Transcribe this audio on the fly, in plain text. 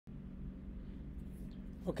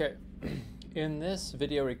Okay, in this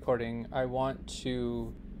video recording, I want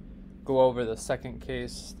to go over the second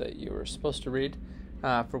case that you were supposed to read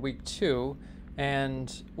for week 2.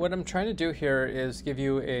 And what I'm trying to do here is give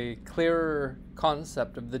you a clearer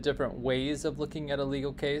concept of the different ways of looking at a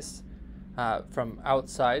legal case from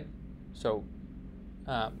outside. So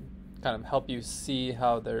kind of help you see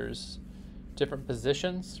how there's different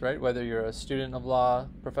positions, right? Whether you're a student of law,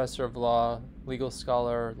 professor of law, legal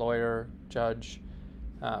scholar, lawyer, judge,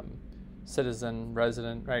 citizen,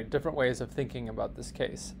 resident, right? Different ways of thinking about this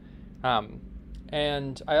case.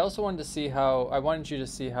 And I also wanted you to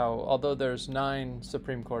see how, although there's 9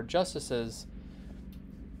 Supreme Court justices,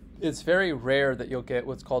 it's very rare that you'll get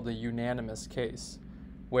what's called a unanimous case,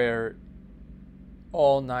 where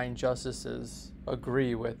all 9 justices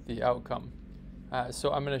agree with the outcome.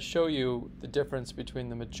 So I'm going to show you the difference between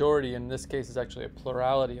the majority, in this case is actually a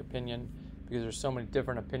plurality opinion, because there's so many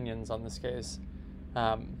different opinions on this case.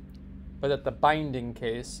 But that the binding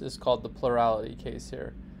case is called the plurality case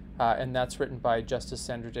here, and that's written by Justice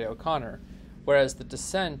Sandra Day O'Connor, whereas the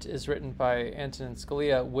dissent is written by Antonin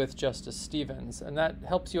Scalia with Justice Stevens, and that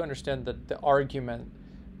helps you understand the argument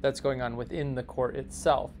that's going on within the court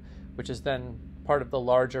itself, which is then part of the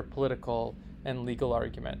larger political and legal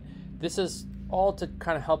argument. This is all to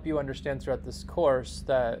kind of help you understand throughout this course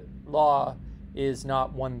that law is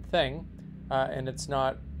not one thing, and it's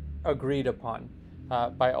not agreed upon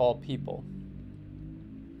by all people.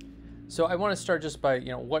 So I want to start just by,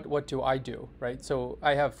 what do I do, right? So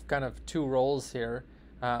I have kind of 2 roles here.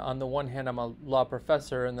 On the one hand, I'm a law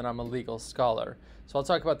professor, and then I'm a legal scholar. So I'll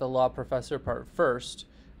talk about the law professor part first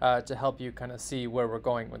to help you kind of see where we're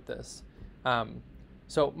going with this.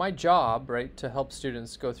 So my job, right, to help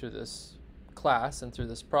students go through this class and through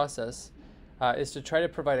this process is to try to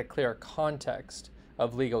provide a clear context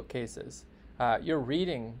of legal cases. You're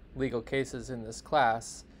reading legal cases in this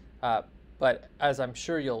class, but as I'm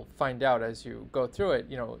sure you'll find out as you go through it,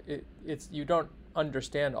 you don't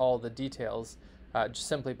understand all the details just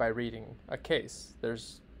simply by reading a case.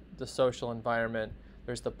 There's the social environment,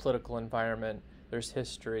 there's the political environment, there's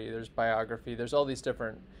history, there's biography, there's all these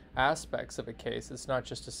different aspects of a case. It's not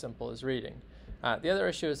just as simple as reading. The other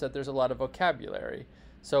issue is that there's a lot of vocabulary.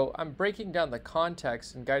 So I'm breaking down the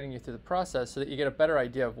context and guiding you through the process so that you get a better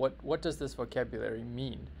idea of what does this vocabulary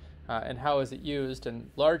mean, and how is it used, and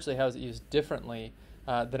largely how is it used differently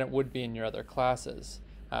than it would be in your other classes,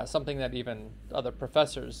 something that even other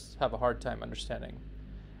professors have a hard time understanding.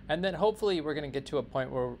 And then hopefully we're going to get to a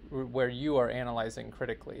point where you are analyzing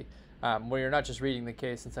critically, where you're not just reading the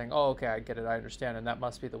case and saying, oh, okay, I get it, I understand, and that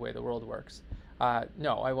must be the way the world works.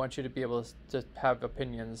 No, I want you to be able to have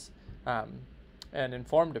opinions, and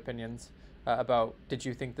informed opinions about, did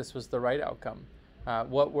you think this was the right outcome?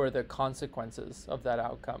 What were the consequences of that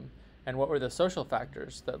outcome? And what were the social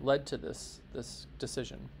factors that led to this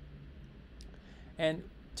decision? And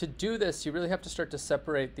to do this, you really have to start to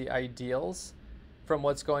separate the ideals from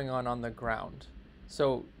what's going on the ground.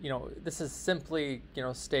 So, this is simply,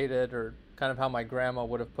 stated, or kind of how my grandma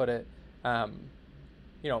would have put it.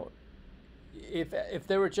 If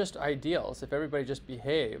there were just ideals, if everybody just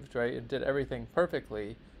behaved right and did everything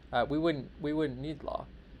perfectly, we wouldn't need law,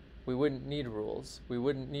 we wouldn't need rules, we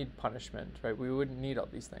wouldn't need punishment, right? We wouldn't need all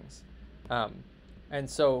these things. And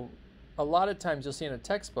so, a lot of times you'll see in a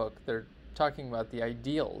textbook they're talking about the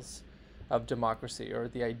ideals of democracy or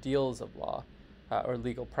the ideals of law or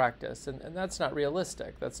legal practice, and that's not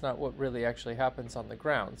realistic. That's not what really actually happens on the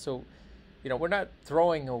ground. So, we're not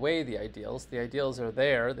throwing away the ideals. The ideals are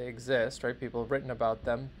there, they exist, right? People have written about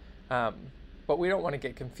them, but we don't want to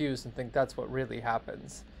get confused and think that's what really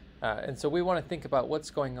happens. And so we want to think about what's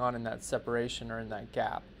going on in that separation or in that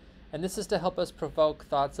gap. And this is to help us provoke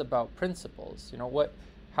thoughts about principles.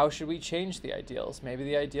 How should we change the ideals? Maybe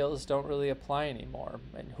the ideals don't really apply anymore.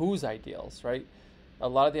 And whose ideals, right? A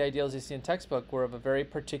lot of the ideals you see in textbook were of a very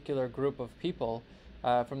particular group of people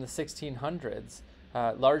from the 1600s.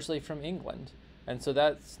 Largely from England. And so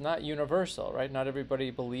that's not universal, right? Not everybody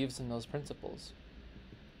believes in those principles.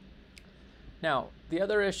 Now, the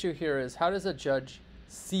other issue here is, how does a judge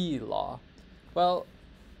see law? Well,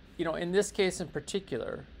 in this case in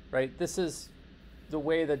particular, right, this is the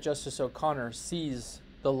way that Justice O'Connor sees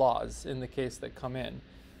the laws in the case that come in.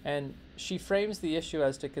 And she frames the issue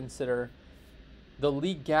as to consider the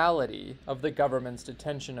legality of the government's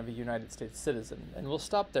detention of a United States citizen. And we'll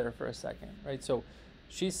stop there for a second, right? So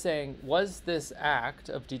she's saying, was this act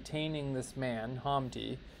of detaining this man,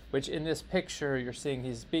 Hamdi, which in this picture you're seeing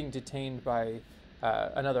he's being detained by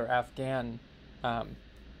another Afghan, I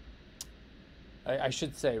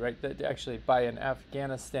should say, right, that actually by an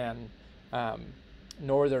Afghanistan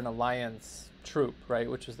Northern Alliance troop, right,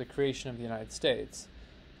 which was the creation of the United States.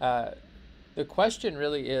 The question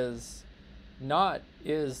really is not,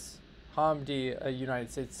 is Hamdi a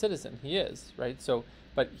United States citizen? He is, right? So,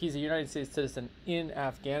 but he's a United States citizen in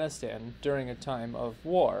Afghanistan during a time of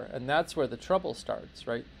war, and that's where the trouble starts,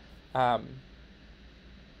 right?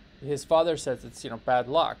 His father says it's, bad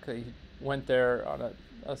luck. He went there on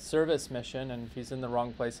a service mission, and he's in the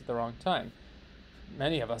wrong place at the wrong time.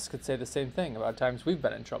 Many of us could say the same thing about times we've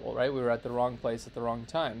been in trouble, right? We were at the wrong place at the wrong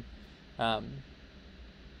time.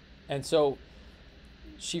 And so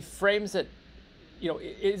she frames it,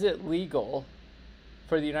 is it legal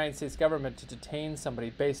for the United States government to detain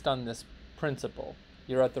somebody based on this principle?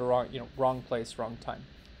 You're at the wrong place, wrong time.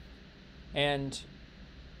 And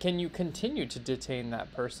can you continue to detain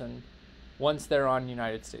that person once they're on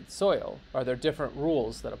United States soil? Are there different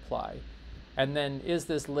rules that apply? And then is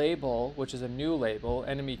this label, which is a new label,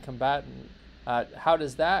 enemy combatant, how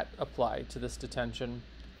does that apply to this detention?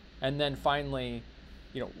 And then finally,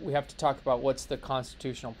 we have to talk about what's the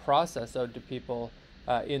constitutional process owed to people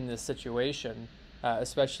in this situation,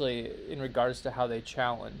 especially in regards to how they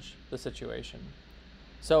challenge the situation.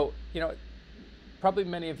 So, probably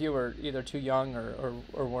many of you were either too young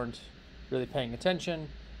or weren't really paying attention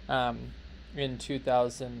in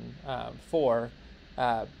 2004.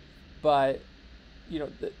 But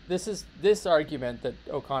this argument that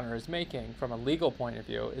O'Connor is making from a legal point of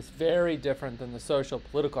view is very different than the social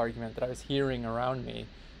political argument that I was hearing around me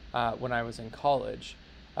when I was in college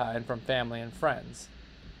and from family and friends.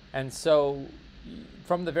 And so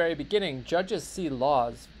from the very beginning, judges see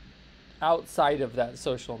laws outside of that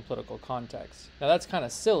social and political context. Now that's kind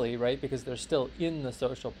of silly, right? Because they're still in the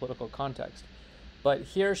social political context. But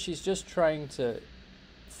here she's just trying to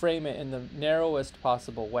frame it in the narrowest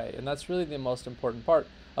possible way. And that's really the most important part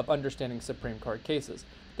of understanding Supreme Court cases.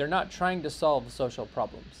 They're not trying to solve social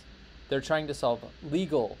problems. They're trying to solve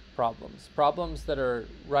legal problems, problems that are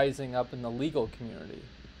rising up in the legal community.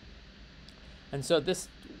 And so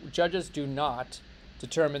judges do not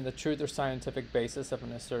determine the truth or scientific basis of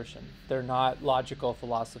an assertion. They're not logical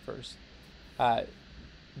philosophers.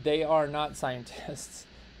 They are not scientists.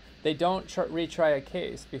 They don't retry a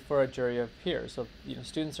case before a jury of peers. So,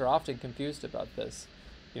 students are often confused about this.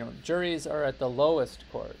 Juries are at the lowest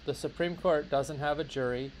court. The Supreme Court doesn't have a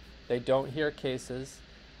jury. They don't hear cases.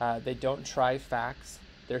 They don't try facts.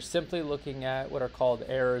 They're simply looking at what are called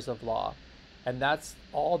errors of law. And that's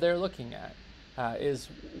all they're looking at,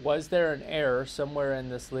 was there an error somewhere in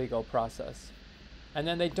this legal process? And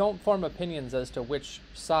then they don't form opinions as to which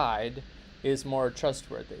side is more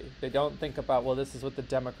trustworthy. They don't think about, well, this is what the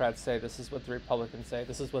Democrats say, this is what the Republicans say,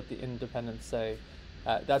 this is what the independents say.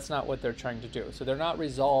 That's not what they're trying to do. So they're not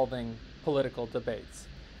resolving political debates.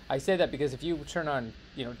 I say that because if you turn on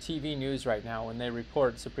TV news right now when they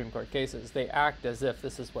report Supreme Court cases, they act as if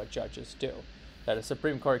this is what judges do. That a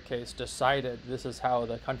Supreme Court case decided this is how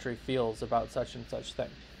the country feels about such and such thing.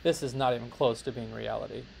 This is not even close to being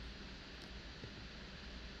reality.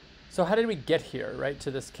 So how did we get here, right, to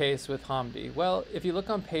this case with Hamdi? Well, if you look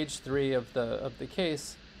on page 3 of the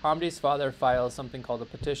case, Hamdi's father files something called a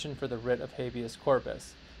petition for the writ of habeas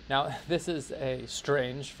corpus. Now, this is a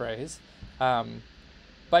strange phrase,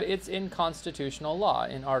 but it's in constitutional law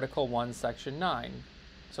in Article 1, Section 9.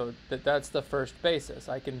 So that's the first basis.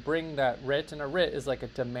 I can bring that writ, and a writ is like a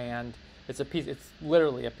demand. It's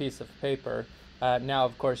literally a piece of paper. Now,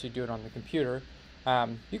 of course, you do it on the computer.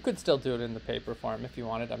 You could still do it in the paper form if you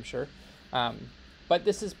wanted, I'm sure. But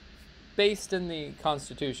this is based in the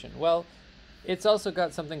Constitution. Well, it's also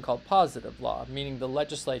got something called positive law, meaning the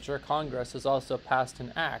legislature, Congress, has also passed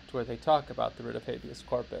an act where they talk about the writ of habeas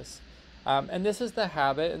corpus. And this is the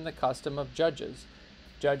habit and the custom of judges.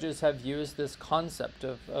 Judges have used this concept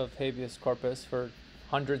of habeas corpus for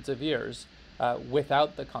hundreds of years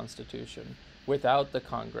without the Constitution, without the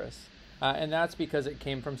Congress. And that's because it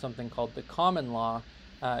came from something called the common law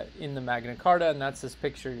in the Magna Carta, and that's this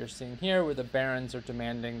picture you're seeing here where the barons are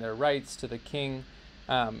demanding their rights to the king.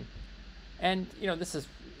 And, this is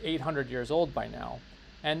 800 years old by now.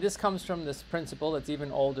 And this comes from this principle that's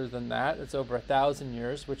even older than that. It's over 1,000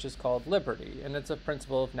 years, which is called liberty. And it's a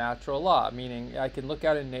principle of natural law, meaning I can look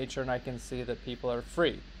out in nature and I can see that people are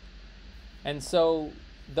free. And so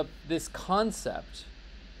this concept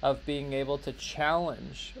of being able to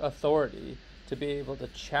challenge authority, to be able to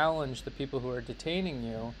challenge the people who are detaining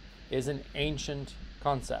you, is an ancient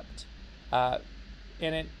concept. And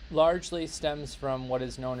it largely stems from what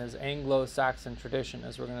is known as Anglo-Saxon tradition,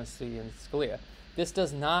 as we're going to see in Scalia. This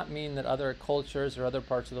does not mean that other cultures or other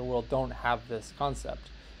parts of the world don't have this concept.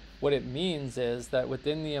 What it means is that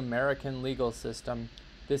within the American legal system,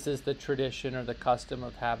 this is the tradition or the custom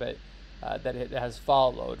of habit that it has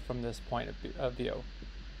followed from this point of view.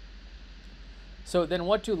 So then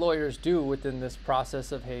what do lawyers do within this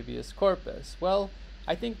process of habeas corpus? Well,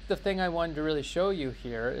 I think the thing I wanted to really show you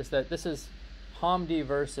here is that this is Hamdi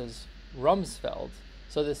versus Rumsfeld.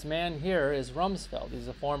 So this man here is Rumsfeld. He's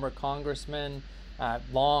a former congressman,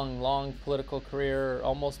 long political career,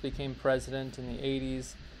 almost became president in the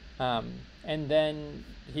 80s. And then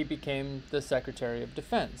he became the Secretary of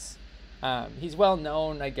Defense. He's well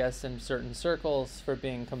known, I guess, in certain circles for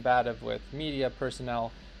being combative with media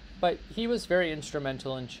personnel, but he was very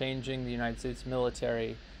instrumental in changing the United States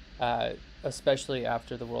military, especially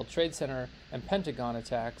after the World Trade Center and Pentagon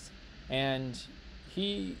attacks. And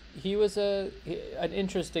he was an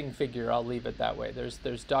interesting figure. I'll leave it that way. There's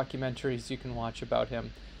documentaries you can watch about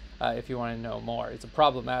him if you want to know more. He's a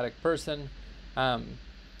problematic person.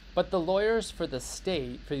 But the lawyers for the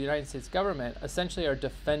state, for the United States government, essentially are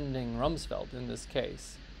defending Rumsfeld in this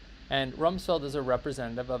case. And Rumsfeld is a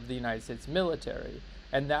representative of the United States military,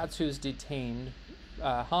 and that's who's detained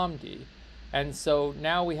Hamdi. And so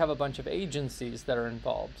now we have a bunch of agencies that are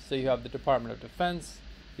involved. So you have the Department of Defense,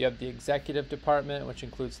 you have the Executive Department, which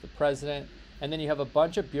includes the President, and then you have a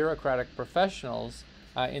bunch of bureaucratic professionals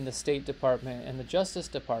in the State Department and the Justice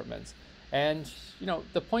Departments. And, you know,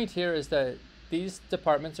 the point here is that these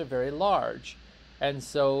departments are very large, and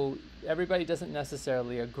so everybody doesn't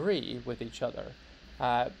necessarily agree with each other.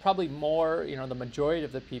 Probably more, you know, the majority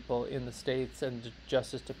of the people in the states and the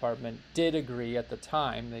Justice Department did agree at the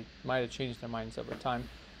time. They might have changed their minds over time,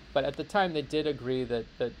 but at the time they did agree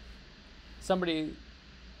that somebody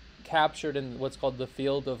captured in what's called the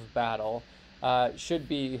field of battle should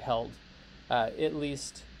be held, at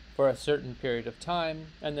least for a certain period of time,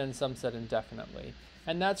 and then some said indefinitely.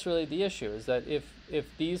 And that's really the issue, is that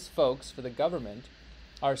if these folks for the government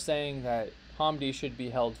are saying that Hamdi should be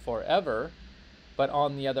held forever, but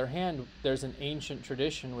on the other hand, there's an ancient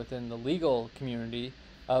tradition within the legal community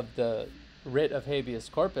of the writ of habeas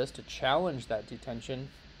corpus to challenge that detention,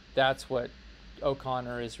 that's what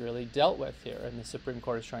O'Connor is really dealt with here, and the Supreme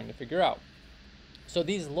Court is trying to figure out. So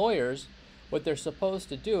these lawyers, what they're supposed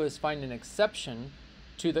to do is find an exception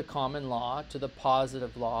to the common law, to the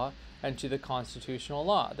positive law, and to the constitutional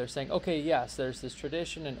law. They're saying, okay, yes, there's this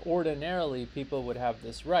tradition, and ordinarily people would have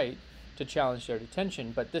this right to challenge their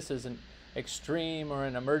detention, but this is an extreme or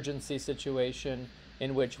an emergency situation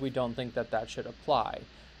in which we don't think that that should apply.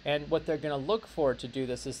 And what they're going to look for to do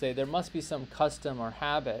this is say there must be some custom or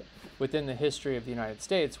habit within the history of the United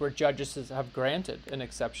States where judges have granted an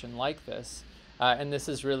exception like this. And this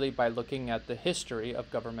is really by looking at the history of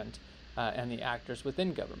government and the actors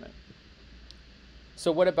within government.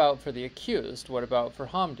 So what about for the accused? What about for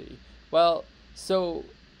Hamdi? Well, so,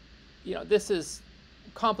 you know, this is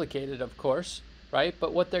complicated, of course, right?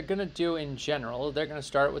 But what they're going to do in general, they're going to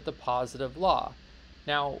start with the positive law.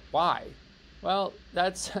 Now, why? Well,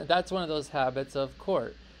 that's one of those habits of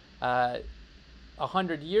court.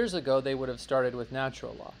 100 years ago, they would have started with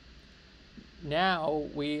natural law. Now,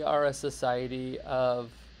 we are a society of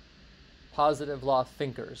positive law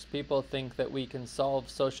thinkers. People think that we can solve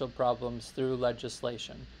social problems through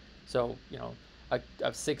legislation. So, you know, a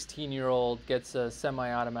 16-year-old gets a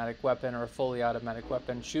semi-automatic weapon or a fully automatic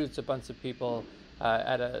weapon, shoots a bunch of people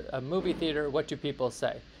at a movie theater. What do people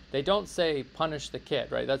say? They don't say punish the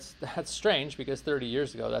kid, right? That's strange because 30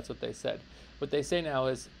 years ago that's what they said. What they say now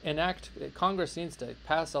is Congress needs to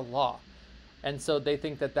pass a law. And so they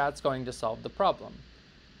think that that's going to solve the problem.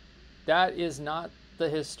 That is not the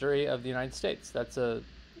history of the United States. That's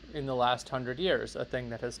in the last 100 years, a thing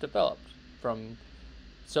that has developed from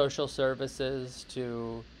social services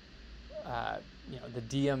to the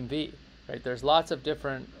DMV, right? There's lots of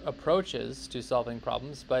different approaches to solving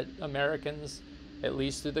problems, but Americans, at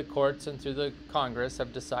least through the courts and through the Congress,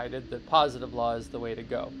 have decided that positive law is the way to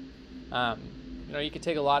go. You can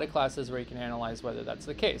take a lot of classes where you can analyze whether that's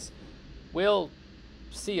the case. We'll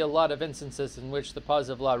see a lot of instances in which the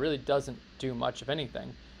positive law really doesn't do much of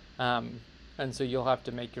anything. And so you'll have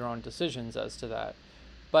to make your own decisions as to that.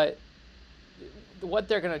 But what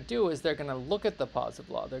they're going to do is they're going to look at the positive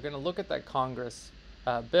law. They're going to look at that Congress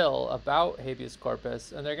bill about habeas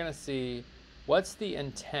corpus, and they're going to see what's the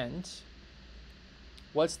intent,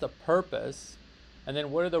 what's the purpose, and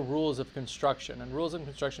then what are the rules of construction. And rules of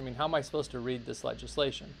construction mean, how am I supposed to read this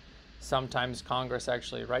legislation? Sometimes Congress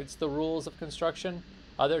actually writes the rules of construction.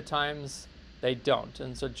 Other times they don't.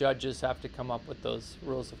 And so judges have to come up with those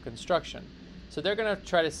rules of construction. So they're going to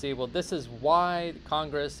try to see, well, this is why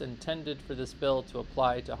Congress intended for this bill to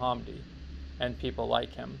apply to Hamdi and people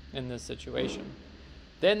like him in this situation.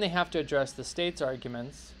 Then they have to address the state's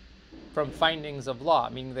arguments from findings of law,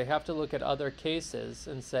 meaning they have to look at other cases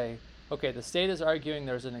and say, okay, the state is arguing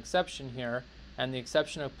there's an exception here, and the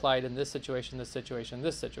exception applied in this situation, this situation,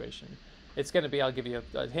 this situation. It's going to be, I'll give you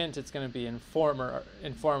a hint, it's going to be in former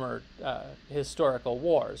historical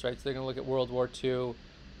wars, right? So they're going to look at World War II,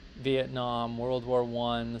 Vietnam, World War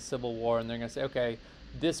I, the Civil War, and they're going to say, okay,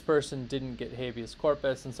 this person didn't get habeas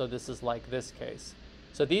corpus, and so this is like this case.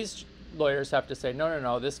 So these lawyers have to say, no, no,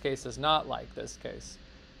 no, this case is not like this case.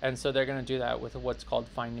 And so they're going to do that with what's called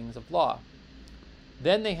findings of law.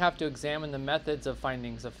 Then they have to examine the methods of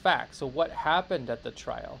findings of fact. So what happened at the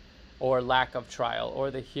trial, or lack of trial, or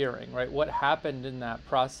the hearing, right? What happened in that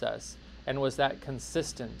process, and was that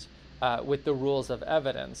consistent with the rules of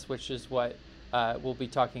evidence, which is what we'll be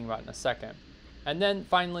talking about in a second. And then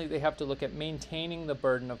finally, they have to look at maintaining the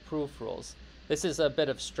burden of proof rules. This is a bit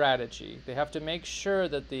of strategy. They have to make sure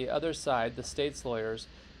that the other side, the state's lawyers,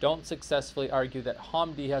 don't successfully argue that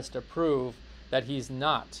Hamdi has to prove that he's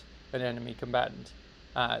not an enemy combatant,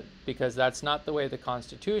 because that's not the way the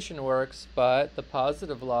Constitution works, but the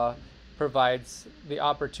positive law provides the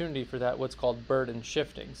opportunity for that, what's called burden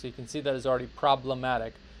shifting. So you can see that is already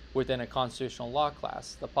problematic within a constitutional law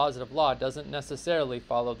class. The positive law doesn't necessarily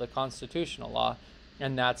follow the constitutional law,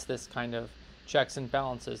 and that's this kind of checks and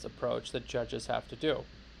balances approach that judges have to do.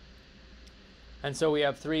 And so we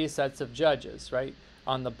have three sets of judges, right?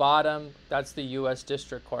 On the bottom, that's the U.S.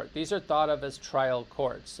 District Court. These are thought of as trial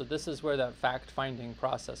courts. So this is where that fact-finding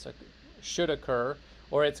process should occur,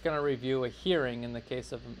 or it's going to review a hearing in the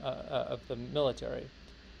case of the military.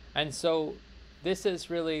 And so this is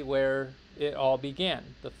really where it all began,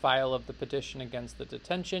 the file of the petition against the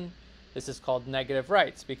detention. This is called negative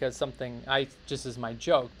rights because something, just as my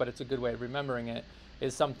joke, but it's a good way of remembering it,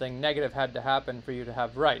 is something negative had to happen for you to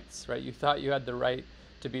have rights, right? You thought you had the right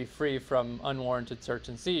to be free from unwarranted search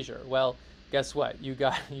and seizure. Well, guess what? You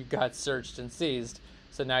got searched and seized,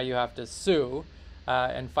 so now you have to sue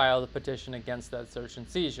and file the petition against that search and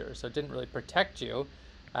seizure. So it didn't really protect you,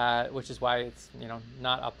 which is why it's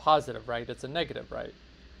not a positive right, it's a negative right.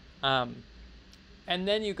 And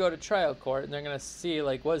then you go to trial court, and they're going to see,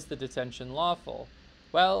 like, was the detention lawful?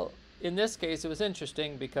 Well, in this case, it was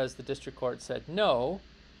interesting because the district court said no,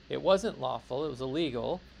 it wasn't lawful, it was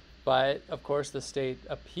illegal. But, of course, the state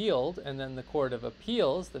appealed, and then the Court of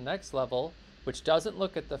Appeals, the next level, which doesn't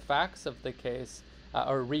look at the facts of the case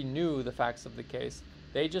or renew the facts of the case.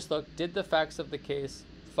 They just look, did the facts of the case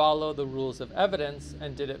follow the rules of evidence,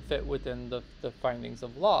 and did it fit within the findings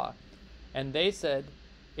of law? And they said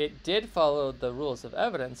it did follow the rules of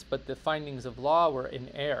evidence, but the findings of law were in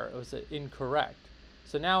error. It was incorrect.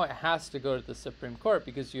 So now it has to go to the Supreme Court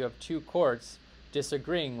because you have two courts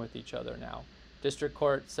disagreeing with each other now. District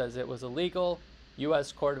Court says it was illegal.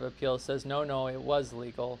 U.S. Court of Appeals says, no, it was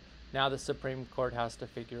legal. Now the Supreme Court has to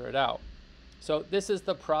figure it out. So this is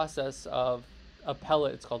the process of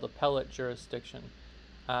appellate. It's called appellate jurisdiction.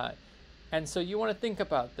 And so you want to think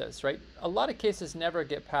about this, right? A lot of cases never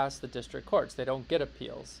get past the district courts. They don't get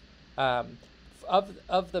appeals.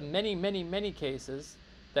 Of the many cases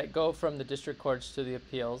that go from the district courts to the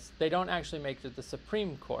appeals, they don't actually make it to the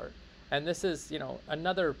Supreme Court. And this is,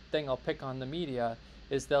 another thing I'll pick on the media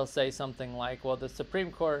is they'll say something like, well, the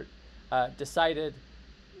Supreme Court decided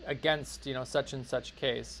against, such and such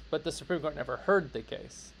case, but the Supreme Court never heard the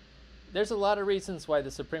case. There's a lot of reasons why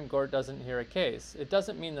the Supreme Court doesn't hear a case. It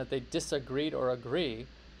doesn't mean that they disagreed or agree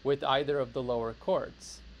with either of the lower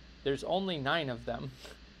courts. There's only 9 of them.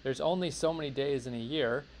 There's only so many days in a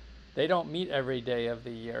year. They don't meet every day of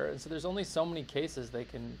the year, and so there's only so many cases they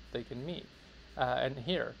can meet and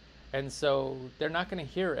hear. And so they're not going to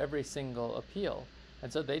hear every single appeal.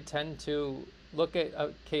 And so they tend to look at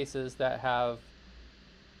cases that have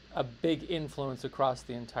a big influence across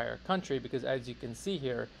the entire country because, as you can see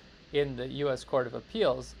here, in the U.S. Court of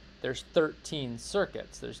Appeals, there's 13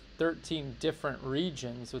 circuits. There's 13 different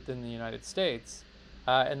regions within the United States.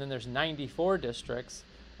 And then there's 94 districts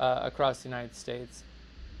across the United States.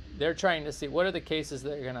 They're trying to see what are the cases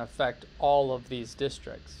that are going to affect all of these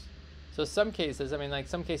districts. So some cases,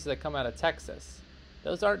 some cases that come out of Texas,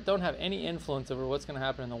 those don't have any influence over what's going to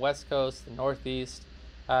happen in the West Coast, the Northeast,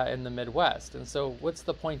 and the Midwest. And so what's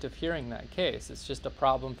the point of hearing that case? It's just a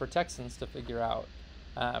problem for Texans to figure out.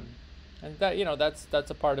 And that,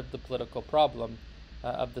 that's a part of the political problem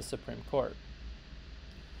of the Supreme Court.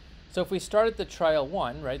 So if we start at the trial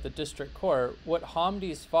 1, right, the district court, what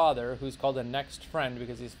Hamdi's father, who's called a next friend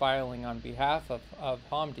because he's filing on behalf of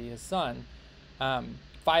Hamdi, his son,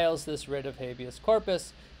 files this writ of habeas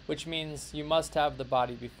corpus, which means you must have the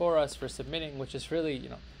body before us for submitting, which is really,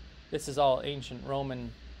 this is all ancient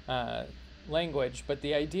Roman language, but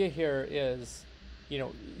the idea here is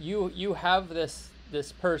you have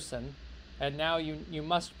this person, and now you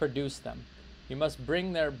must produce them. You must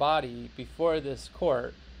bring their body before this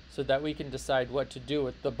court so that we can decide what to do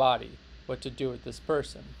with the body, what to do with this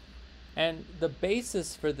person. And the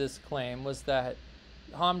basis for this claim was that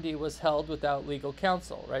Hamdi was held without legal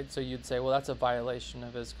counsel, right? So you'd say, well, that's a violation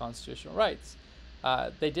of his constitutional rights.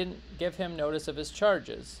 They didn't give him notice of his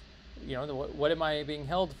charges. What am I being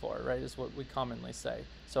held for, right, is what we commonly say.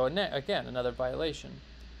 So again, another violation.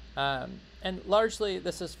 And largely,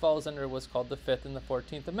 this falls under what's called the 5th and the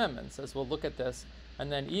 14th Amendments, as we'll look at this.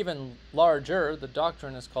 And then even larger, the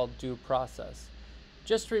doctrine is called due process.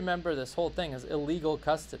 Just remember, this whole thing is illegal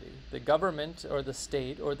custody. The government or the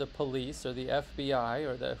state or the police or the FBI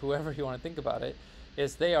or whoever you want to think about it,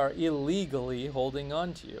 they are illegally holding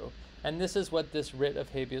on to you. And this is what this writ of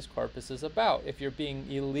habeas corpus is about. If you're being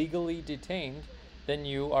illegally detained, then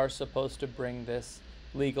you are supposed to bring this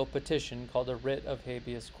legal petition called a writ of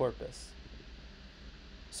habeas corpus.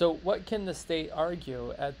 So what can the state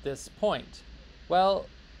argue at this point? Well,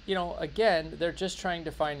 again, they're just trying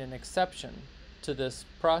to find an exception to this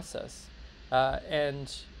process.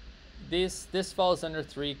 And this falls under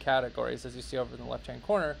 3 categories, as you see over in the left-hand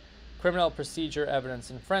corner: criminal procedure, evidence,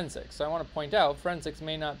 and forensics. So I want to point out, forensics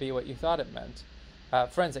may not be what you thought it meant.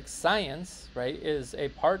 Forensic science, right, is a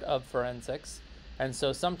part of forensics. And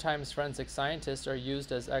so sometimes forensic scientists are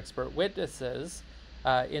used as expert witnesses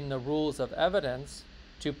in the rules of evidence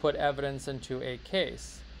to put evidence into a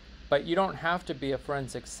case. But you don't have to be a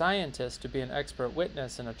forensic scientist to be an expert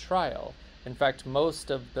witness in a trial. In fact,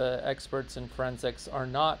 most of the experts in forensics are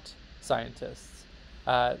not scientists.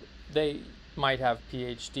 They might have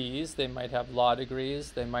PhDs, they might have law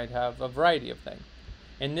degrees, they might have a variety of things.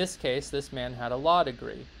 In this case, this man had a law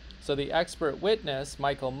degree. So the expert witness,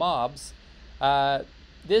 Michael Mobbs,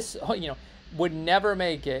 would never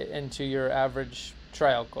make it into your average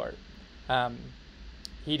trial court.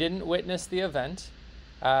 He didn't witness the event.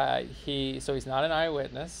 So he's not an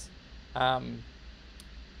eyewitness.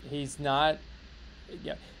 He's not.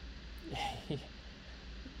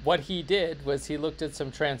 What he did was he looked at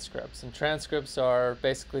some transcripts, and transcripts are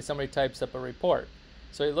basically somebody types up a report.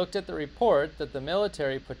 So he looked at the report that the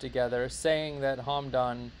military put together, saying that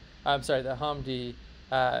Hamdi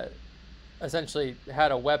essentially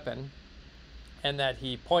had a weapon, and that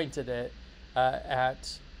he pointed it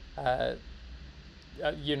at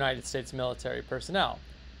United States military personnel.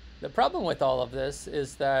 The problem with all of this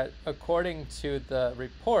is that, according to the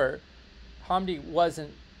report, Hamdi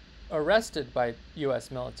wasn't arrested by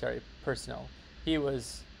U.S. military personnel. He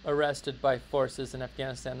was arrested by forces in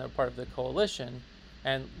Afghanistan that were part of the coalition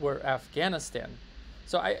and were Afghanistan.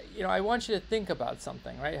 So I want you to think about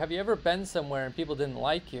something, right? Have you ever been somewhere and people didn't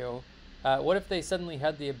like you? What if they suddenly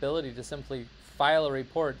had the ability to simply file a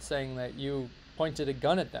report saying that you pointed a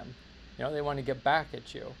gun at them? They want to get back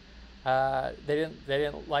at you. They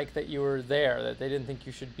didn't like that you were there, that they didn't think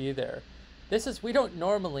you should be there. We don't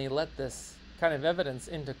normally let this kind of evidence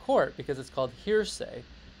into court because it's called hearsay.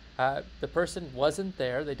 The person wasn't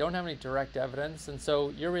there, they don't have any direct evidence, and so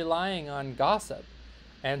you're relying on gossip.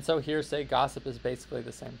 And so hearsay, gossip is basically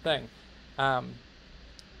the same thing.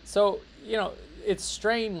 So it's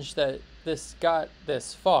strange that this got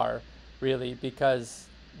this far, really, because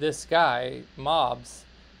this guy, Mobbs,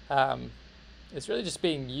 is really just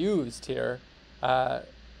being used here to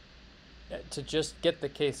just get the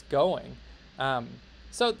case going.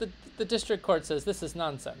 So the district court says this is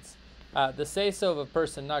nonsense. The say-so of a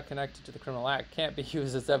person not connected to the criminal act can't be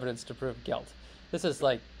used as evidence to prove guilt. This is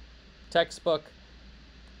like textbook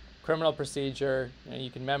criminal procedure.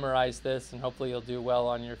 You can memorize this, and hopefully you'll do well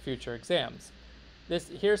on your future exams. This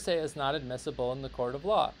hearsay is not admissible in the court of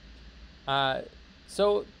law.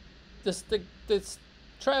 So this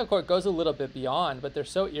trial court goes a little bit beyond, but they're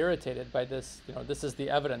so irritated by this, this is the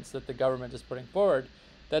evidence that the government is putting forward,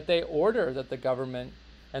 that they order that the government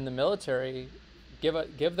and the military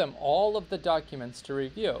give them all of the documents to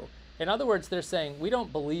review. In other words, they're saying, we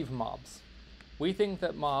don't believe Mobbs. We think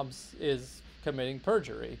that Mobbs is committing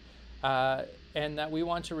perjury, and that we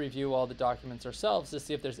want to review all the documents ourselves to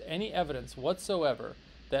see if there's any evidence whatsoever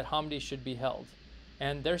that Hamdi should be held.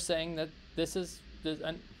 And they're saying that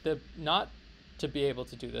not to be able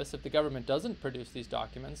to do this, if the government doesn't produce these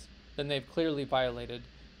documents, then they've clearly violated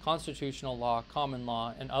constitutional law, common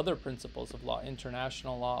law, and other principles of law,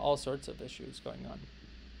 international law, all sorts of issues going on.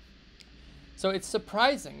 So it's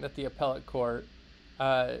surprising that the appellate court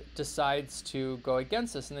decides to go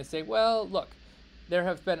against this, and they say, well, look, there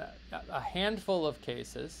have been a handful of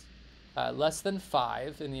cases, less than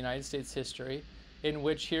 5 in the United States history, in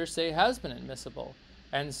which hearsay has been admissible.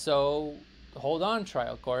 And so hold on,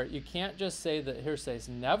 trial court. You can't just say that hearsay is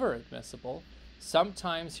never admissible.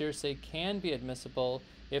 Sometimes hearsay can be admissible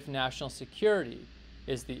if national security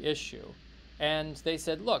is the issue. And they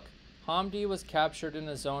said, look, Hamdi was captured in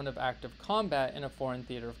a zone of active combat in a foreign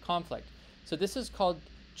theater of conflict. So this is called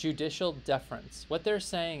judicial deference. What they're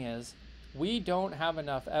saying is, we don't have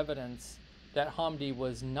enough evidence that Hamdi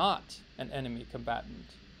was not an enemy combatant.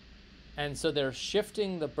 And so they're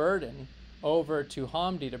shifting the burden over to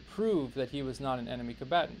Hamdi to prove that he was not an enemy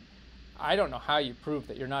combatant. I don't know how you prove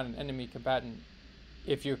that you're not an enemy combatant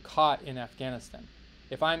if you're caught in Afghanistan.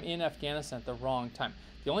 If I'm in Afghanistan at the wrong time.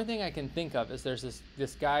 The only thing I can think of is there's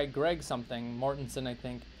this guy, Greg something, Mortensen, I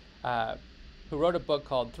think, who wrote a book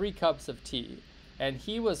called 3 Cups of Tea. And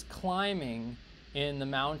he was climbing in the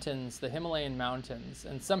mountains, the Himalayan mountains,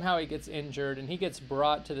 and somehow he gets injured and he gets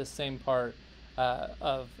brought to the same part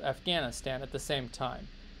of Afghanistan at the same time.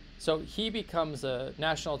 So he becomes a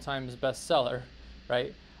National Times bestseller,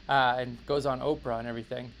 right? And goes on Oprah and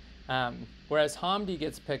everything. Whereas Hamdi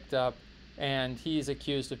gets picked up and he's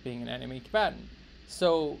accused of being an enemy combatant.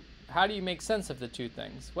 So how do you make sense of the two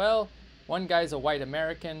things? Well, one guy's a white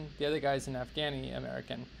American, the other guy's an Afghani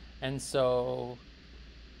American. And so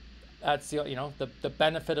that's the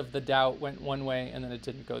benefit of the doubt went one way and then it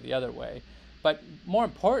didn't go the other way. But more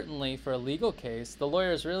importantly, for a legal case, the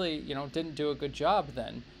lawyers really, didn't do a good job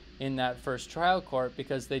then in that first trial court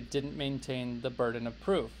because they didn't maintain the burden of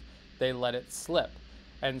proof. They let it slip.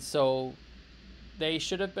 And so they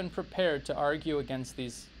should have been prepared to argue against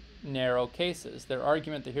these narrow cases. Their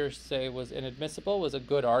argument that hearsay was inadmissible was a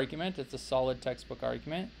good argument. It's a solid textbook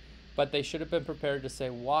argument. But they should have been prepared to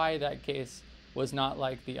say why that case was not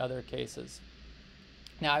like the other cases.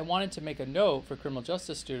 Now, I wanted to make a note for criminal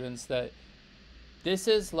justice students that this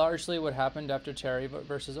is largely what happened after Terry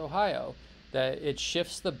versus Ohio, that it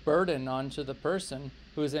shifts the burden onto the person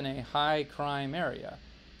who's in a high crime area.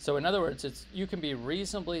 So in other words, you can be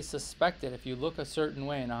reasonably suspected if you look a certain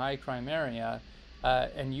way in a high crime area,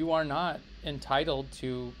 and you are not entitled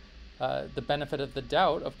to the benefit of the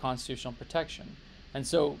doubt of constitutional protection. And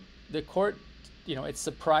so the court, it's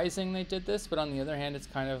surprising they did this, but on the other hand, it's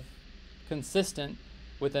kind of consistent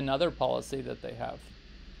with another policy that they have.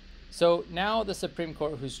 So now the Supreme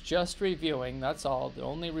Court, who's just reviewing, that's all, they're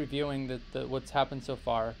only reviewing what's happened so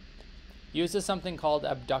far, uses something called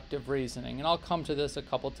abductive reasoning. And I'll come to this a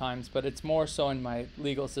couple times, but it's more so in my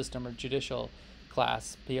legal system or judicial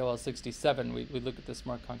class, POL 67, we look at this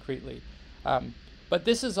more concretely. But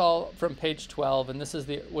this is all from page 12, and this is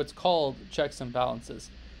what's called checks and balances.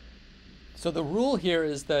 So the rule here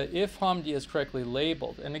is that if Hamdi is correctly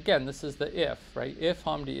labeled, and again, this is the if, right? If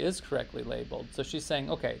Hamdi is correctly labeled. So she's saying,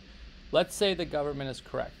 okay, let's say the government is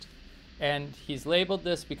correct. And he's labeled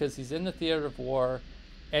this because he's in the theater of war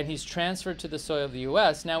and he's transferred to the soil of the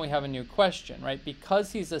US. Now we have a new question, right?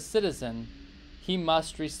 Because he's a citizen, he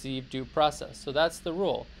must receive due process. So that's the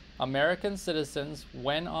rule. American citizens,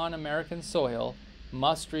 when on American soil,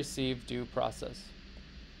 must receive due process.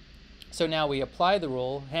 So now we apply the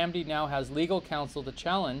rule. Hamdi now has legal counsel to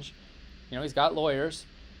challenge, he's got lawyers,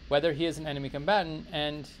 whether he is an enemy combatant,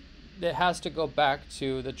 and it has to go back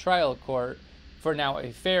to the trial court for now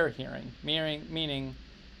a fair hearing, meaning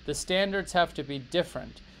the standards have to be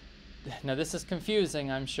different. Now this is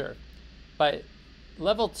confusing, I'm sure, but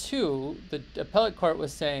level 2, the appellate court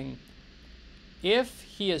was saying, if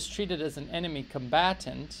he is treated as an enemy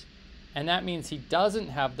combatant, and that means he doesn't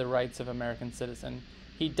have the rights of American citizen,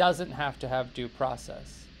 he doesn't have to have due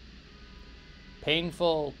process.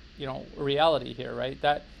 Painful, reality here, right?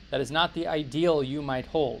 That is not the ideal you might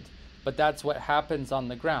hold, but that's what happens on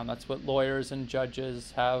the ground. That's what lawyers and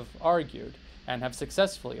judges have argued and have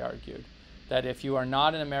successfully argued, that if you are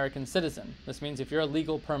not an American citizen, this means if you're a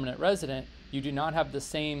legal permanent resident, you do not have the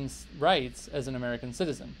same rights as an American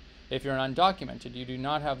citizen. If you're undocumented, you do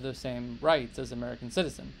not have the same rights as an American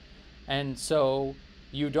citizen. And so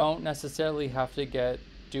you don't necessarily have to get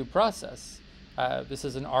due process. This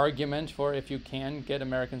is an argument for if you can get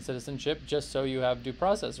American citizenship just so you have due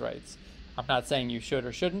process rights. I'm not saying you should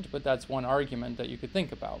or shouldn't, but that's one argument that you could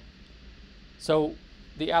think about. So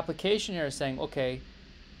the application here is saying, okay,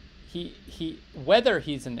 whether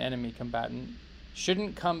he's an enemy combatant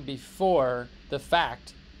shouldn't come before the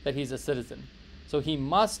fact that he's a citizen. So he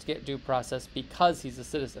must get due process because he's a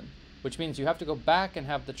citizen, which means you have to go back and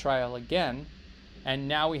have the trial again. And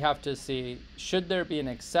now we have to see, should there be an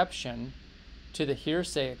exception to the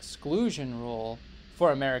hearsay exclusion rule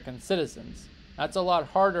for American citizens? That's a lot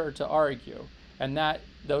harder to argue. And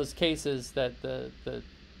those cases that the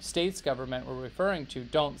state's government were referring to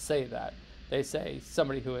don't say that. They say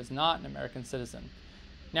somebody who is not an American citizen.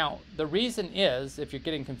 Now, the reason is, if you're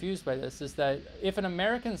getting confused by this, is that if an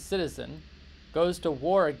American citizen goes to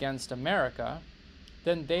war against America,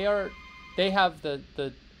 then they're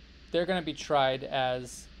going to be tried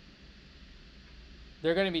as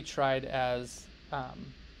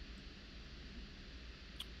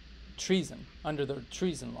treason under the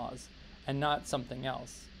treason laws, and not something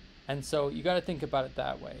else. And so you got to think about it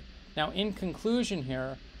that way. Now, in conclusion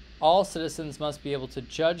here, all citizens must be able to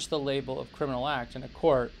judge the label of criminal act in a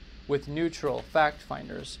court with neutral fact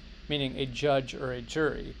finders, meaning a judge or a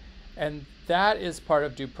jury. And that is part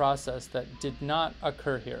of due process that did not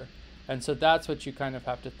occur here. And so that's what you kind of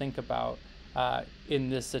have to think about in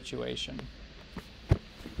this situation.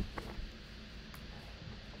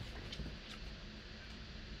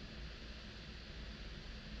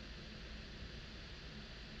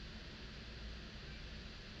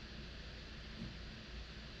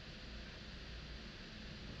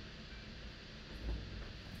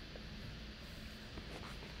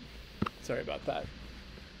 Sorry about that.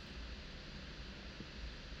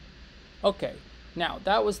 Okay, now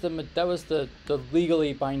that was the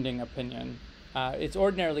legally binding opinion. It's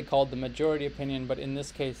ordinarily called the majority opinion, but in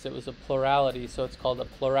this case it was a plurality, so it's called a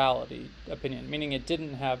plurality opinion, meaning it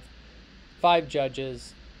didn't have 5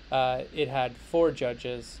 judges, it had 4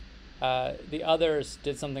 judges. The others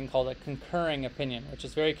did something called a concurring opinion, which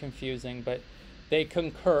is very confusing, but they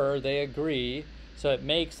concur, they agree, so it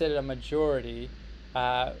makes it a majority,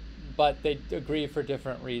 but they agree for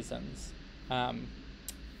different reasons.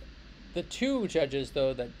 The 2 judges,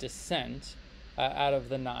 though, that dissent out of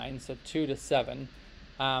the 9, so 2 to 7,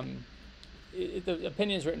 the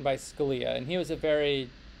opinion is written by Scalia, and he was a very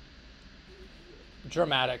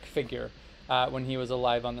dramatic figure when he was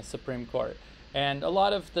alive on the Supreme Court. And a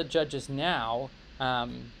lot of the judges now,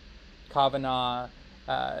 Kavanaugh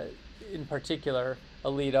in particular,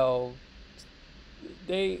 Alito,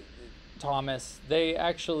 Thomas, they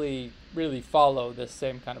actually really follow the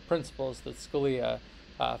same kind of principles that Scalia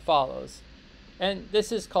follows. And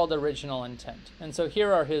this is called original intent. And so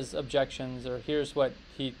here are his objections, or here's what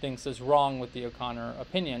he thinks is wrong with the O'Connor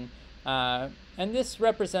opinion. And this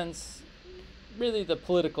represents really the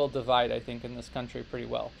political divide, I think, in this country pretty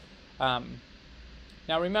well.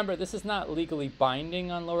 Now remember, this is not legally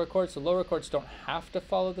binding on lower courts, so lower courts don't have to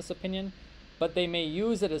follow this opinion, but they may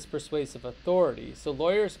use it as persuasive authority. So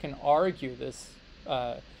lawyers can argue this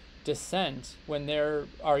dissent when they're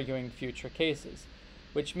arguing future cases,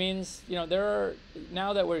 which means, there are,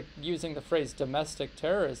 now that we're using the phrase domestic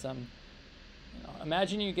terrorism,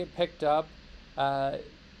 imagine you get picked up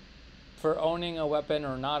for owning a weapon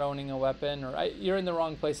or not owning a weapon, or you're in the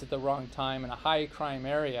wrong place at the wrong time in a high crime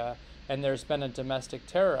area, and there's been a domestic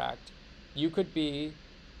terror act. You could be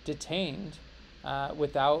detained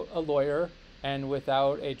without a lawyer and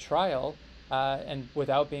without a trial and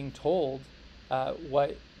without being told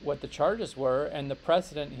what the charges were, and the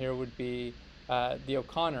precedent here would be the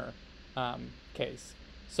O'Connor case.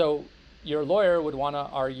 So your lawyer would want to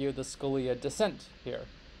argue the Scalia dissent here.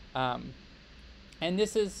 And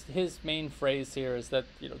this is his main phrase here, is that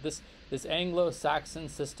this Anglo-Saxon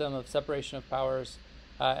system of separation of powers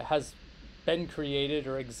has been created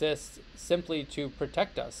or exists simply to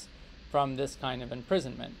protect us from this kind of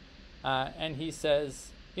imprisonment. And he says,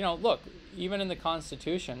 look, even in the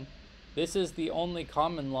Constitution, this is the only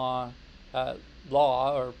common law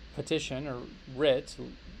or petition or writ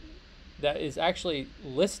that is actually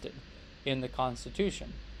listed in the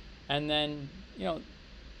Constitution. And then,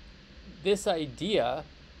 this idea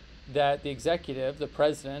that the executive, the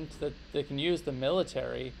president, that they can use the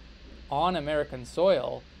military on American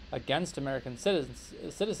soil against American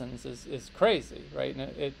citizens is crazy, right?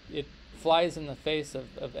 And it flies in the face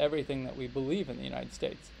of everything that we believe in the United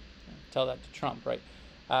States. Tell that to Trump, right?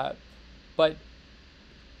 But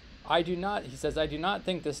he says, I do not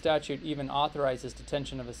think the statute even authorizes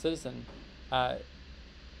detention of a citizen.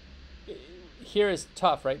 Here is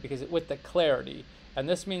tough, right? Because with the clarity, and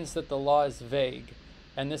this means that the law is vague.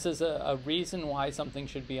 And this is a reason why something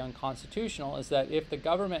should be unconstitutional, is that if the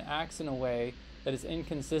government acts in a way that is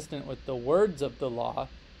inconsistent with the words of the law,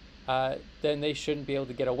 then they shouldn't be able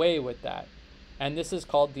to get away with that. And this is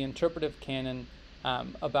called the interpretive canon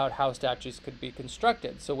about how statutes could be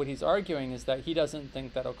constructed. So what he's arguing is that he doesn't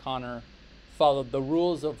think that O'Connor followed the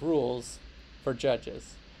rules of rules for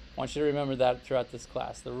judges. I want you to remember that throughout this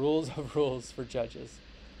class, the rules of rules for judges.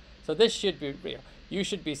 So this should be real. You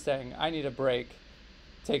should be saying, I need a break,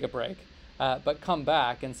 take a break, but come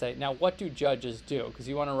back and say, now what do judges do? Because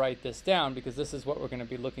you want to write this down, because this is what we're going to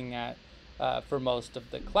be looking at for most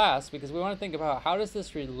of the class, because we want to think about how does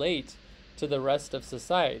this relate to the rest of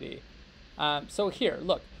society. So here,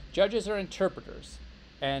 look, judges are interpreters,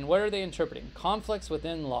 And what are they interpreting? Conflicts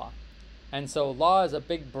within law. And so law is a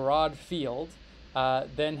big, broad field,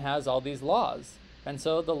 then has all these laws. And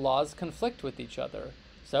so the laws conflict with each other.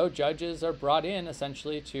 So judges are brought in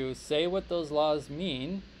essentially to say what those laws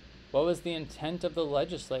mean, what was the intent of the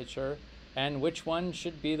legislature, and which one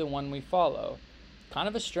should be the one we follow. Kind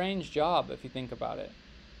of a strange job if you think about it.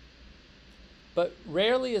 But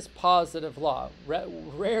rarely is positive law,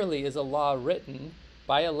 rarely is a law written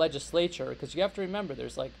by a legislature, because you have to remember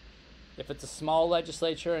there's like, if it's a small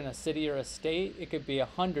legislature in a city or a state, it could be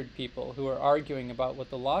 100 people who are arguing about what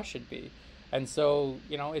the law should be. And so,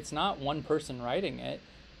 it's not one person writing it,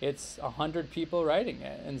 it's 100 people writing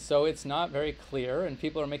it. And so it's not very clear, and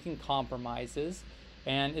people are making compromises,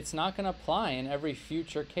 and it's not going to apply in every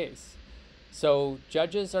future case. So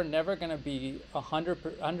judges are never going to be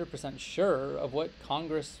 100% sure of what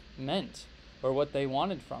Congress meant or what they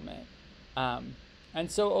wanted from it. And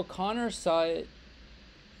so O'Connor saw it,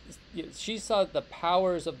 she saw the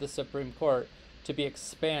powers of the Supreme Court to be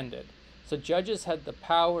expanded. So judges had the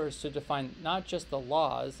powers to define not just the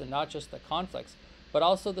laws and not just the conflicts, but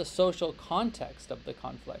also the social context of the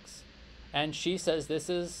conflicts. And she says this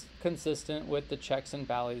is consistent with the checks and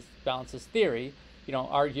balances theory,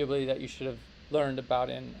 arguably that you should have learned about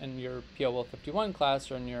in your POL 51 class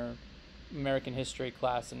or in your American history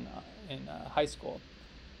class in high school.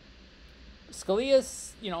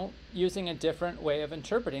 Scalia's, using a different way of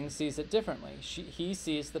interpreting, sees it differently. He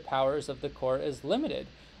sees the powers of the court as limited,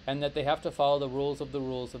 and that they have to follow the rules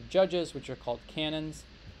of judges, which are called canons,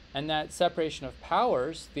 and that separation of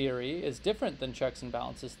powers theory is different than checks and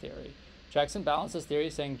balances theory. Checks and balances theory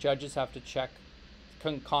is saying judges have to check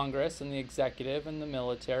Congress and the executive and the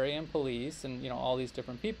military and police and all these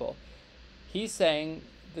different people. He's saying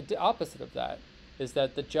the opposite of that, is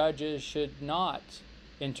that the judges should not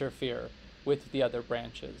interfere with the other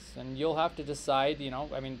branches. And you'll have to decide,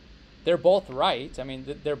 they're both right.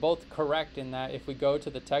 They're both correct in that if we go to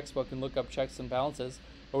the textbook and look up checks and balances,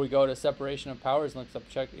 or we go to separation of powers and look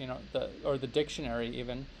up or the dictionary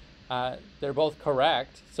even, they're both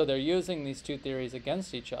correct. So they're using these two theories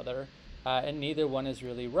against each other, and neither one is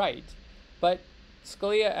really right. But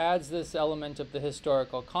Scalia adds this element of the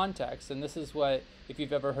historical context, and this is what, if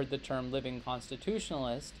you've ever heard the term living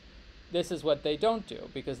constitutionalist, this is what they don't do,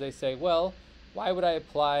 because they say, well, why would I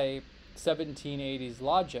apply 1780s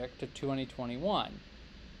logic to 2021?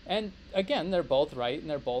 And again, they're both right and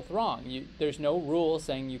they're both wrong. There's no rule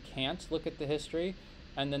saying you can't look at the history,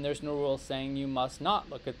 and then there's no rule saying you must not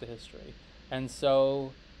look at the history. And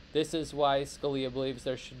so this is why Scalia believes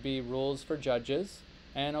there should be rules for judges,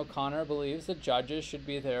 and O'Connor believes that judges should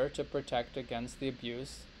be there to protect against the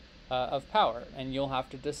abuse of power. And you'll have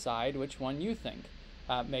to decide which one you think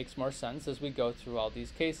makes more sense as we go through all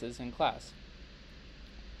these cases in class.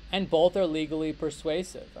 And both are legally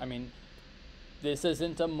persuasive. This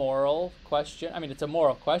isn't a moral question. It's a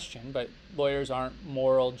moral question, but lawyers aren't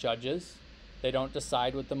moral judges. They don't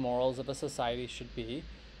decide what the morals of a society should be.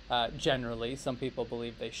 Generally, some people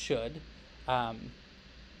believe they should.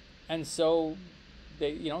 And so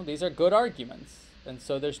these are good arguments. And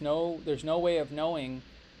so there's no way of knowing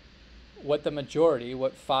what the majority,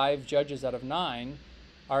 what 5 judges out of 9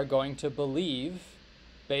 are going to believe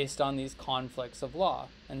based on these conflicts of law.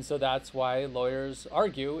 And so that's why lawyers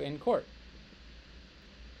argue in court.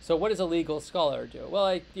 So what does a legal scholar do?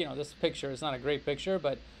 Well, this picture is not a great picture,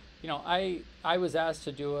 but I was asked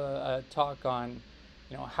to do a talk on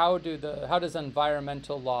how does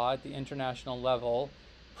environmental law at the international level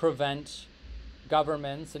prevent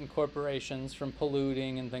governments and corporations from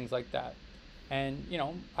polluting and things like that. And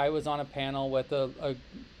I was on a panel with a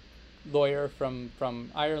lawyer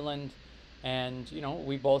from Ireland, and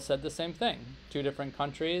we both said the same thing. 2 different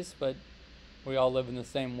countries, but we all live in the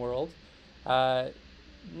same world.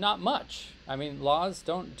 Not much. Laws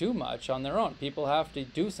don't do much on their own. People have to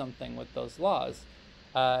do something with those laws.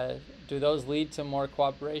 Do those lead to more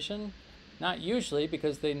cooperation? Not usually,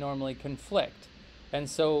 because they normally conflict. And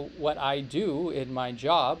so what I do in my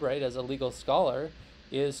job, right, as a legal scholar,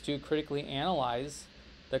 is to critically analyze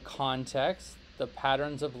the context, the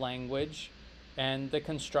patterns of language, and the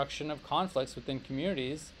construction of conflicts within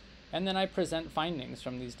communities, and then I present findings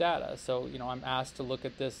from these data. So, I'm asked to look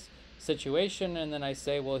at this situation, and then I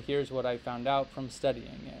say, well, here's what I found out from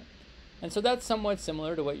studying it. And so that's somewhat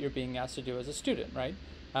similar to what you're being asked to do as a student, right?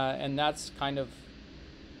 And that's kind of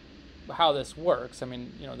how this works.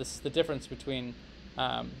 This is the difference between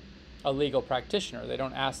a legal practitioner. They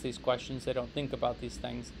don't ask these questions. They don't think about these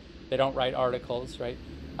things. They don't write articles, right?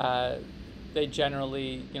 They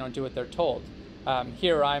generally, do what they're told.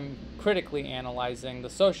 Here I'm critically analyzing the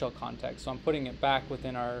social context, so I'm putting it back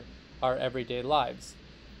within our everyday lives.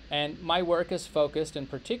 And my work is focused in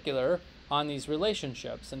particular on these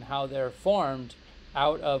relationships and how they're formed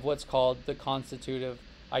out of what's called the constitutive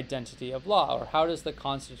identity of law, or how does the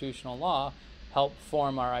constitutional law help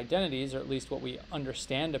form our identities, or at least what we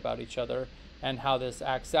understand about each other, and how this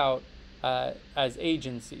acts out as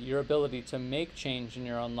agency, your ability to make change in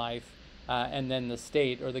your own life, and then the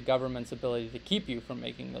state or the government's ability to keep you from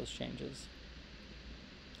making those changes.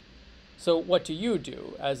 So what do you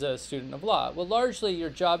do as a student of law? Well, largely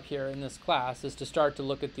your job here in this class is to start to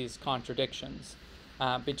look at these contradictions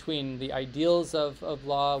between the ideals of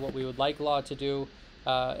law, what we would like law to do,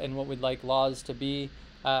 and what we'd like laws to be,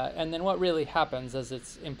 and then what really happens as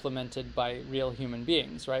it's implemented by real human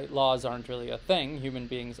beings, right? Laws aren't really a thing, human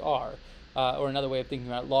beings are. Or another way of thinking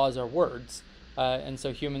about it, laws are words, and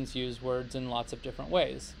so humans use words in lots of different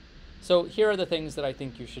ways. So here are the things that I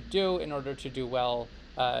think you should do in order to do well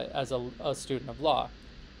as a student of law.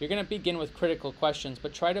 You're going to begin with critical questions,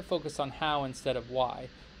 but try to focus on how instead of why.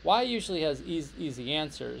 Why usually has easy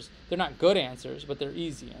answers. They're not good answers, but they're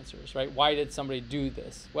easy answers, right? Why did somebody do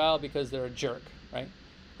this? Well, because they're a jerk, right?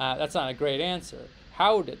 That's not a great answer.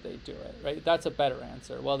 How did they do it, right? That's a better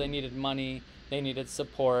answer. Well, they needed money, they needed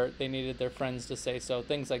support, they needed their friends to say so,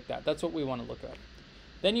 things like that. That's what we want to look at.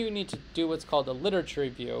 Then you need to do what's called a literature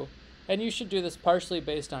review, and you should do this partially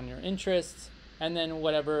based on your interests, and then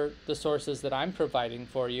whatever the sources that I'm providing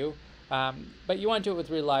for you. But you want to do it with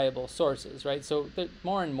reliable sources, right? So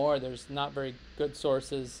more and more, there's not very good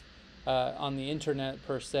sources on the internet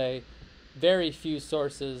per se. Very few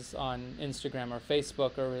sources on Instagram or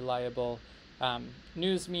Facebook are reliable.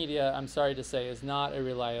 News media, I'm sorry to say, is not a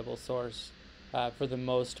reliable source for the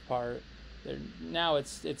most part. Now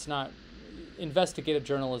it's not, investigative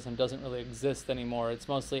journalism doesn't really exist anymore. It's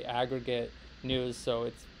mostly aggregate news,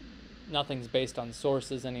 so nothing's based on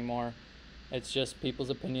sources anymore. It's just people's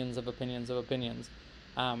opinions of opinions of opinions.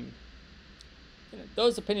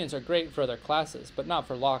 Those opinions are great for other classes, but not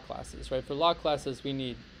for law classes, right? For law classes, we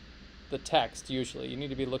need the text usually. You need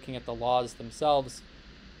to be looking at the laws themselves.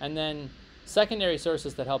 And then secondary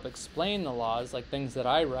sources that help explain the laws, like things that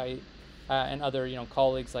I write, and other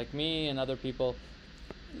colleagues like me and other people,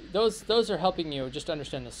 those are helping you just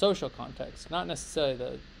understand the social context, not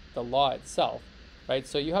necessarily the law itself, right?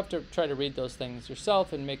 So you have to try to read those things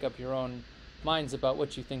yourself and make up your own minds about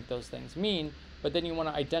what you think those things mean, but then you want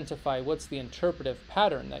to identify what's the interpretive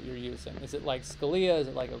pattern that you're using. Is it like Scalia? Is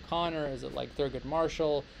it like O'Connor? Is it like Thurgood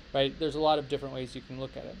Marshall? Right? There's a lot of different ways you can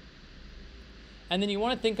look at it. And then you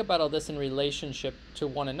want to think about all this in relationship to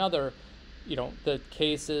one another, the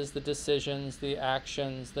cases, the decisions, the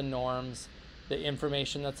actions, the norms, the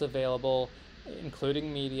information that's available,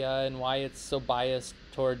 including media, and why it's so biased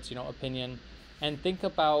towards, opinion. And think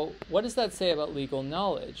about, what does that say about legal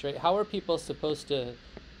knowledge, right? How are people supposed to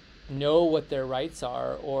know what their rights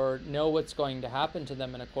are or know what's going to happen to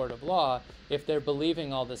them in a court of law if they're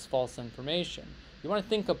believing all this false information? You want to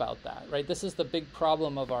think about that, right? This is the big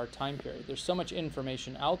problem of our time period. There's so much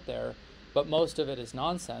information out there, but most of it is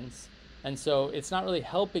nonsense. And so it's not really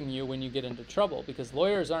helping you when you get into trouble, because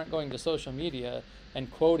lawyers aren't going to social media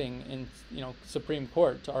and quoting in Supreme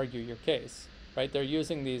Court to argue your case, right? They're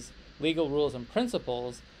using these legal rules and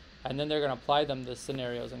principles, and then they're going to apply them to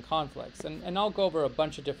scenarios and conflicts. And I'll go over a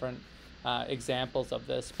bunch of different examples of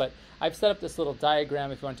this, but I've set up this little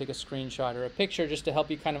diagram if you want to take a screenshot or a picture just to help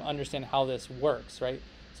you kind of understand how this works, right?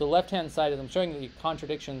 So the left-hand side is I'm showing the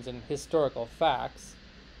contradictions in historical facts,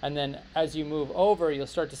 and then as you move over, you'll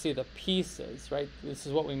start to see the pieces, right? This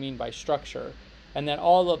is what we mean by structure. And then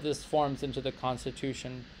all of this forms into the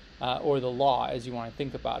Constitution or the law as you want to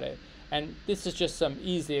think about it. And this is just some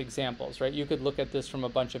easy examples, right? You could look at this from a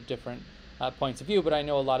bunch of different points of view, but I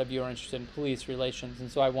know a lot of you are interested in police relations,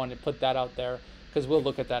 and so I wanted to put that out there because we'll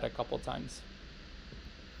look at that a couple times.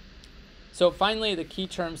 So finally, the key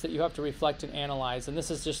terms that you have to reflect and analyze, and this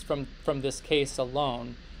is just from this case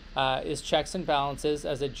alone, is checks and balances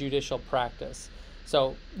as a judicial practice.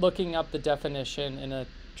 So looking up the definition in a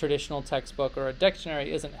traditional textbook or a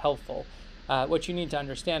dictionary isn't helpful. What you need to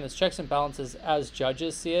understand is checks and balances as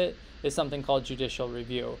judges see it is something called judicial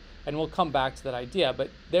review. And we'll come back to that idea, but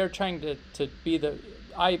they're trying to be the,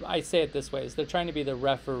 I say it this way, is they're trying to be the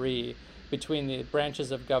referee between the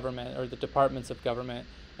branches of government or the departments of government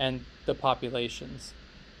and the populations.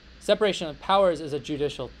 Separation of powers is a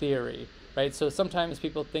judicial theory, right? So sometimes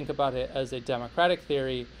people think about it as a democratic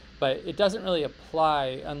theory, but it doesn't really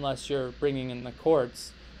apply unless you're bringing in the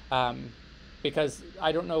courts, because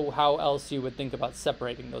I don't know how else you would think about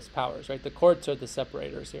separating those powers, right? The courts are the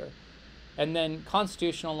separators here. And then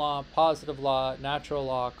constitutional law, positive law, natural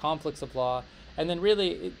law, conflicts of law, and then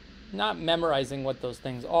really not memorizing what those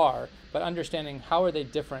things are, but understanding how are they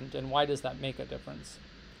different and why does that make a difference.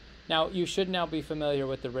 Now, you should now be familiar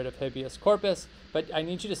with the writ of habeas corpus, but I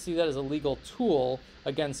need you to see that as a legal tool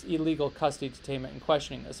against illegal custody, detainment, and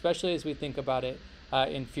questioning, especially as we think about it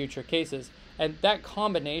in future cases. And that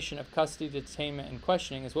combination of custody, detainment, and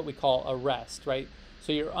questioning is what we call arrest, right?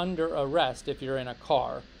 So you're under arrest if you're in a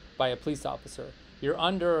car by a police officer. You're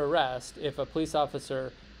under arrest if a police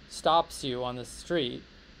officer stops you on the street,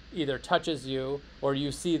 either touches you or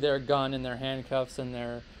you see their gun and their handcuffs and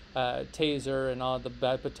their taser and all the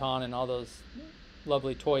baton and all those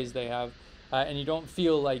lovely toys they have, and you don't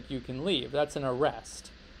feel like you can leave. That's an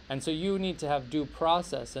arrest. And so you need to have due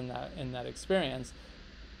process in that experience.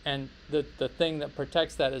 And the thing that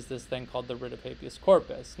protects that is this thing called the writ of habeas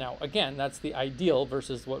corpus. Now, again, that's the ideal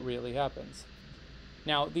versus what really happens.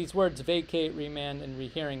 Now, these words vacate, remand, and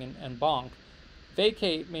rehearing and bonk.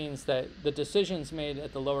 Vacate means that the decisions made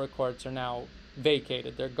at the lower courts are now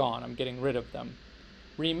vacated. They're gone. I'm getting rid of them.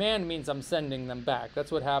 Remand means I'm sending them back.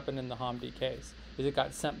 That's what happened in the Hamdi case. Is it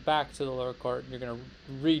got sent back to the lower court, and you're going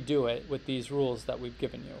to redo it with these rules that we've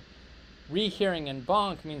given you. Rehearing and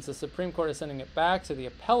bonk means the Supreme Court is sending it back to the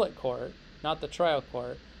appellate court, not the trial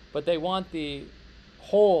court, but they want the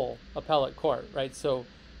whole appellate court, right? So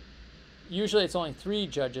usually it's only 3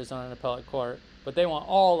 judges on an appellate court, but they want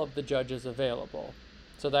all of the judges available.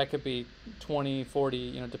 So that could be 20,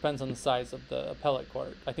 40, depends on the size of the appellate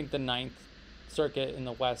court. I think the 9th Circuit in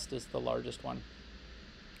the West is the largest one.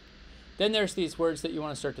 Then there's these words that you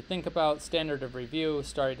want to start to think about: standard of review,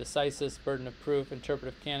 stare decisis, burden of proof,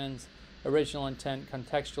 interpretive canons, original intent,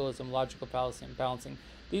 contextualism, logical fallacy, and balancing.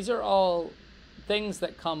 These are all things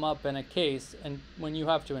that come up in a case, and when you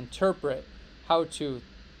have to interpret how to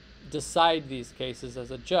decide these cases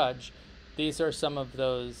as a judge, these are some of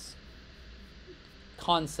those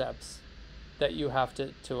concepts that you have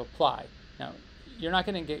to apply. Now, you're not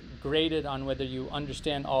going to get graded on whether you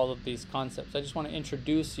understand all of these concepts. I just want to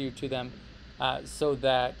introduce you to them so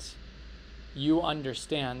that you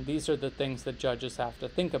understand these are the things that judges have to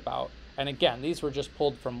think about. And again, these were just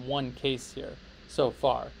pulled from one case here so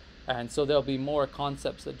far. And so there'll be more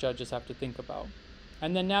concepts that judges have to think about.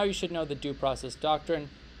 And then now you should know the due process doctrine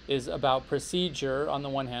is about procedure on the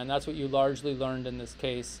one hand. That's what you largely learned in this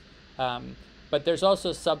case. But there's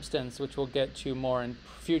also substance, which we'll get to more in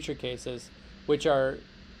future cases, which are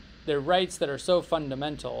they're rights that are so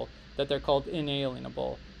fundamental that they're called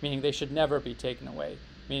inalienable, meaning they should never be taken away,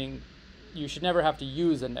 meaning you should never have to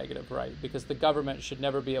use a negative right because the government should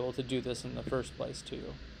never be able to do this in the first place to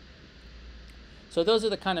you. So those are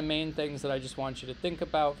the kind of main things that I just want you to think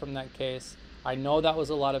about from that case. I know that was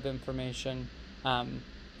a lot of information, and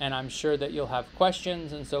I'm sure that you'll have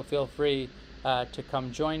questions, and so feel free to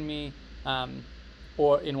come join me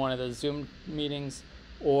or in one of the Zoom meetings,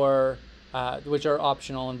 or which are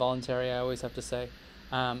optional and voluntary, I always have to say,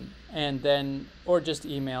 and then or just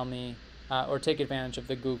email me or take advantage of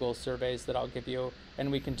the Google surveys that I'll give you,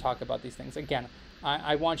 and we can talk about these things. Again,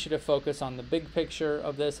 I want you to focus on the big picture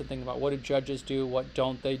of this and think about what do judges do, what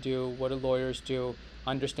don't they do, what do lawyers do,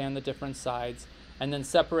 understand the different sides, and then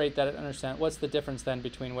separate that and understand what's the difference then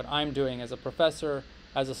between what I'm doing as a professor,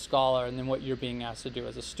 as a scholar, and then what you're being asked to do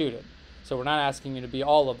as a student. So we're not asking you to be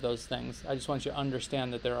all of those things. I just want you to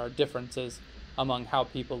understand that there are differences among how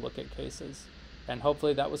people look at cases. And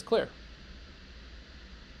hopefully that was clear.